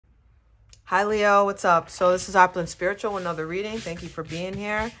Hi, Leo. What's up? So this is Opulent Spiritual, another reading. Thank you for being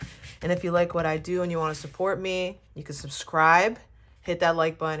here. And if you like what I do and you want to support me, you can subscribe, hit that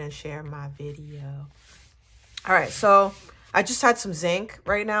like button, and share my video. All right. So I just had some zinc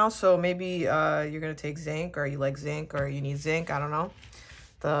right now. So maybe you're going to take zinc, or you like zinc, or you need zinc. I don't know.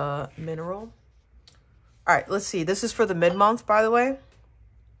 The mineral. All right. Let's see. This is for the mid-month, by the way.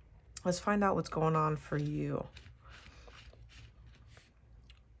 Let's find out what's going on for you.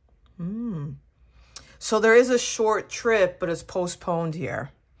 So there is a short trip, but it's postponed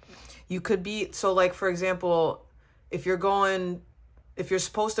here. You could be, so like, for example, if you're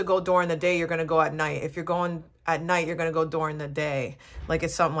supposed to go during the day, you're going to go at night. If you're going at night, you're going to go during the day. Like,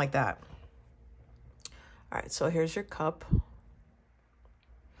 it's something like that. All right, so here's your cup.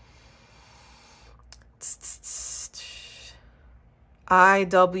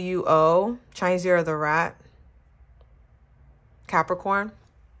 IWO, Chinese Year of the Rat, Capricorn.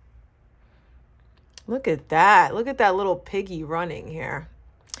 Look at that. Look at that little piggy running here.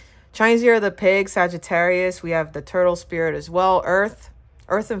 Chinese Year of the Pig, Sagittarius. We have the turtle spirit as well. Earth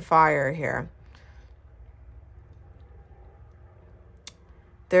and fire here.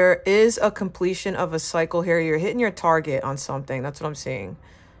 There is a completion of a cycle here. You're hitting your target on something. That's what I'm seeing.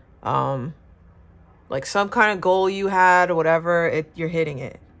 Like some kind of goal you had or whatever, you're hitting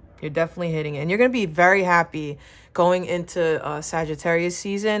it. You're definitely hitting it. And you're going to be very happy going into Sagittarius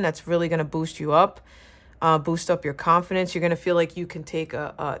season. That's really going to boost you up, boost up your confidence. You're going to feel like you can take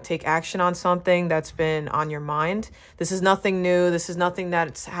action on something that's been on your mind. This is nothing new. This is nothing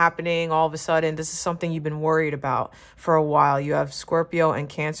that's happening all of a sudden. This is something you've been worried about for a while. You have Scorpio and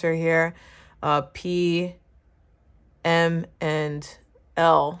Cancer here. P, M, and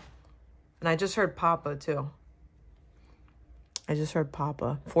L. And I just heard Papa too. I just heard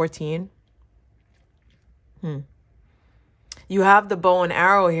Papa. 14. You have the bow and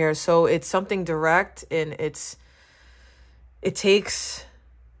arrow here, so it's something direct, and it takes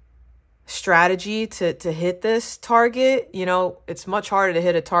strategy to hit this target. You know, it's much harder to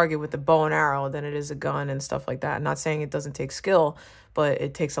hit a target with a bow and arrow than it is a gun and stuff like that. I'm not saying it doesn't take skill, but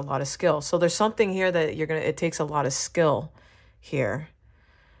it takes a lot of skill. So there's something here that it takes a lot of skill here.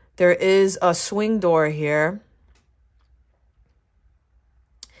 There is a swing door here.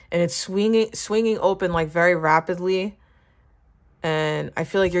 And it's swinging open like very rapidly. And I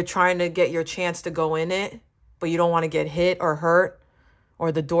feel like you're trying to get your chance to go in it, but you don't want to get hit or hurt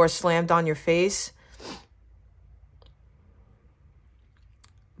or the door slammed on your face.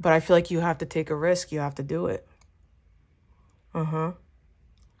 But I feel like you have to take a risk. You have to do it. You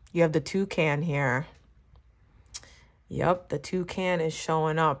have the toucan here. Yep, the toucan is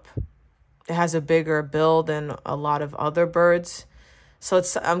showing up. It has a bigger bill than a lot of other birds. So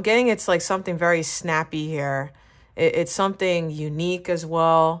I'm getting it's like something very snappy here. It's something unique as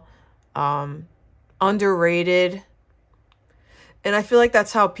well, underrated. And I feel like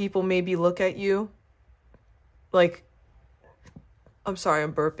that's how people maybe look at you. Like, I'm sorry,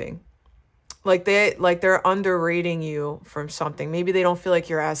 I'm burping. Like they're underrating you from something. Maybe they don't feel like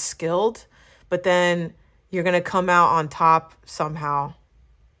you're as skilled, but then you're going to come out on top somehow.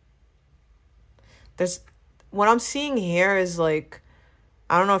 What I'm seeing here is like,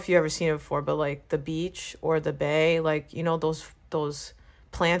 I don't know if you've ever seen it before, but like the beach or the bay, like, you know, those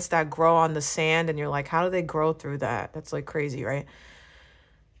plants that grow on the sand, and you're like, how do they grow through that? That's like crazy, right?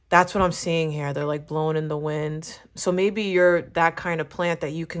 That's what I'm seeing here. They're like blown in the wind. So maybe you're that kind of plant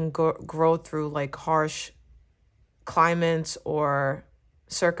that you can grow through like harsh climates or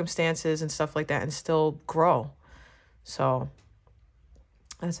circumstances and stuff like that and still grow. So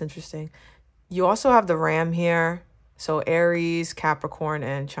that's interesting. You also have the ram here. So Aries, Capricorn,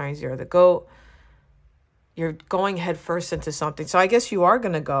 and Chinese Year of the Goat. You're going head first into something. So I guess you are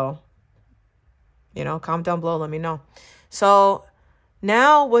going to go. You know, comment down below. Let me know. So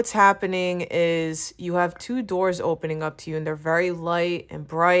now what's happening is you have two doors opening up to you, and they're very light and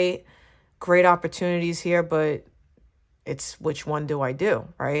bright. Great opportunities here, but it's which one do I do,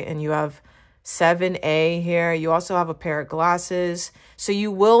 right? And you have 7A here. You also have a pair of glasses. So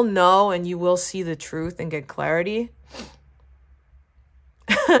you will know and you will see the truth and get clarity.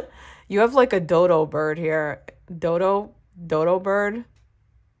 You have like a dodo bird here. Dodo bird.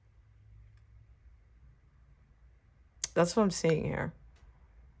 That's what I'm seeing here.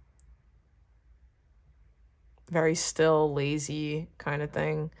 Very still, lazy kind of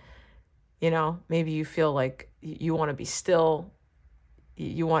thing. You know, maybe you feel like you want to be still.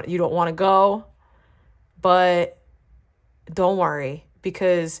 You don't want to go. But don't worry,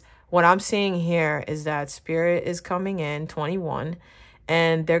 because what I'm seeing here is that Spirit is coming in 21,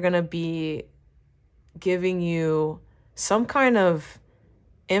 and they're going to be giving you some kind of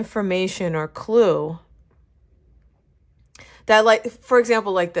information or clue that, like, for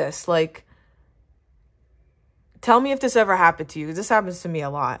example, like this, like, tell me if this ever happened to you. This happens to me a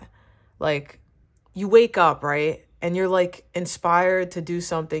lot. Like, you wake up, right? And you're like inspired to do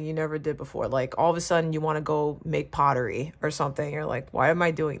something you never did before. Like all of a sudden you want to go make pottery or something. You're like, why am I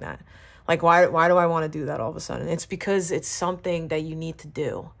doing that? Like, why do I want to do that all of a sudden? It's because it's something that you need to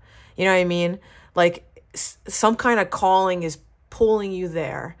do. You know what I mean? Like some kind of calling is pulling you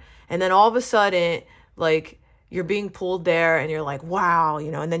there. And then all of a sudden, like, you're being pulled there and you're like, wow,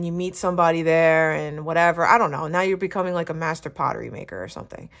 you know, and then you meet somebody there and whatever. I don't know. Now you're becoming like a master pottery maker or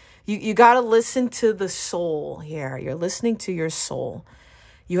something. You got to listen to the soul here. You're listening to your soul.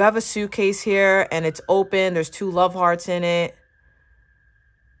 You have a suitcase here and it's open. There's 2 love hearts in it.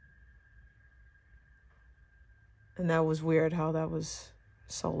 And that was weird how that was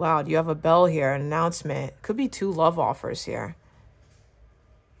so loud. You have a bell here, an announcement. Could be 2 love offers here.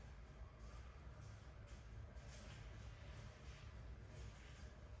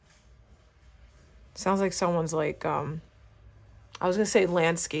 Sounds like someone's like, I was going to say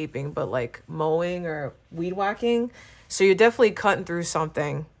landscaping, but like mowing or weed whacking. So you're definitely cutting through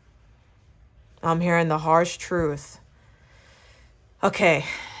something. I'm hearing the harsh truth. Okay,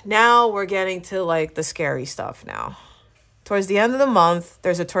 now we're getting to like the scary stuff now. Towards the end of the month,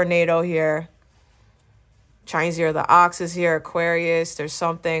 there's a tornado here. Chinese year, the ox is here, Aquarius. There's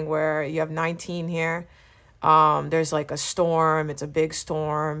something where you have 19 here. There's like a storm. It's a big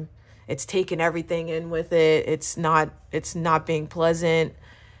storm. It's taking everything in with it. It's not being pleasant.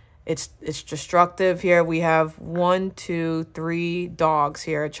 It's destructive here. We have 1, 2, 3 dogs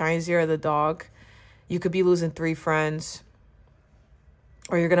here. Chinese year of the dog. You could be losing 3 friends.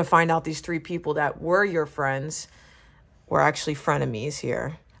 Or you're going to find out these 3 people that were your friends were actually frenemies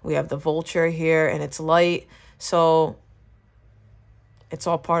here. We have the vulture here and it's light. So it's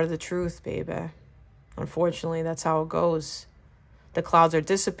all part of the truth, baby. Unfortunately, that's how it goes. The clouds are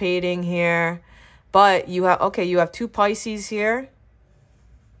dissipating here. But you have 2 Pisces here.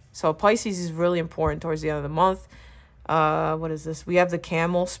 So Pisces is really important towards the end of the month. What is this? We have the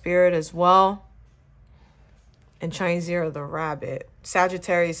camel spirit as well. And Chinese year of the rabbit.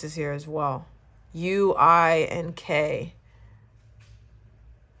 Sagittarius is here as well. U, I, and K.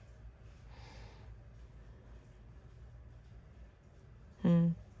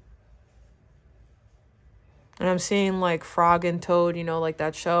 And I'm seeing like Frog and Toad, you know, like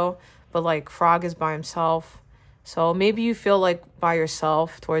that show. But like Frog is by himself. So maybe you feel like by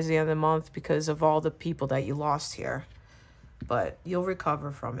yourself towards the end of the month because of all the people that you lost here. But you'll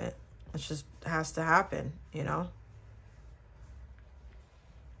recover from it. It just has to happen, you know.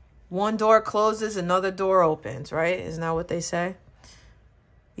 One door closes, another door opens, right? Isn't that what they say?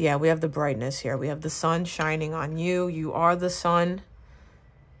 Yeah, we have the brightness here. We have the sun shining on you. You are the sun.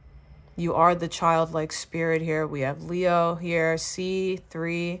 You are the childlike spirit here. We have Leo here,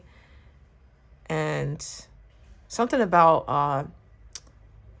 C3, and something about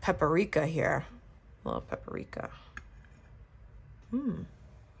paprika here. A little paprika.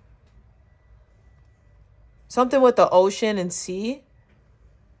 Something with the ocean and sea.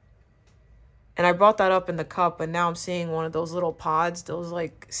 And I brought that up in the cup, but now I'm seeing one of those little pods, those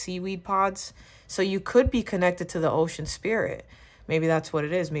like seaweed pods. So you could be connected to the ocean spirit. Maybe that's what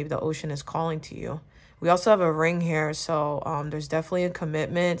it is. Maybe the ocean is calling to you. We also have a ring here. So there's definitely a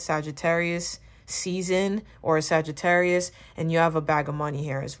commitment, Sagittarius season or a Sagittarius. And you have a bag of money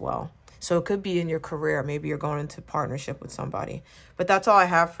here as well. So it could be in your career. Maybe you're going into partnership with somebody. But that's all I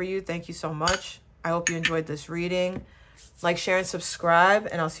have for you. Thank you so much. I hope you enjoyed this reading. Like, share, and subscribe.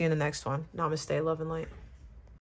 And I'll see you in the next one. Namaste. Love and light.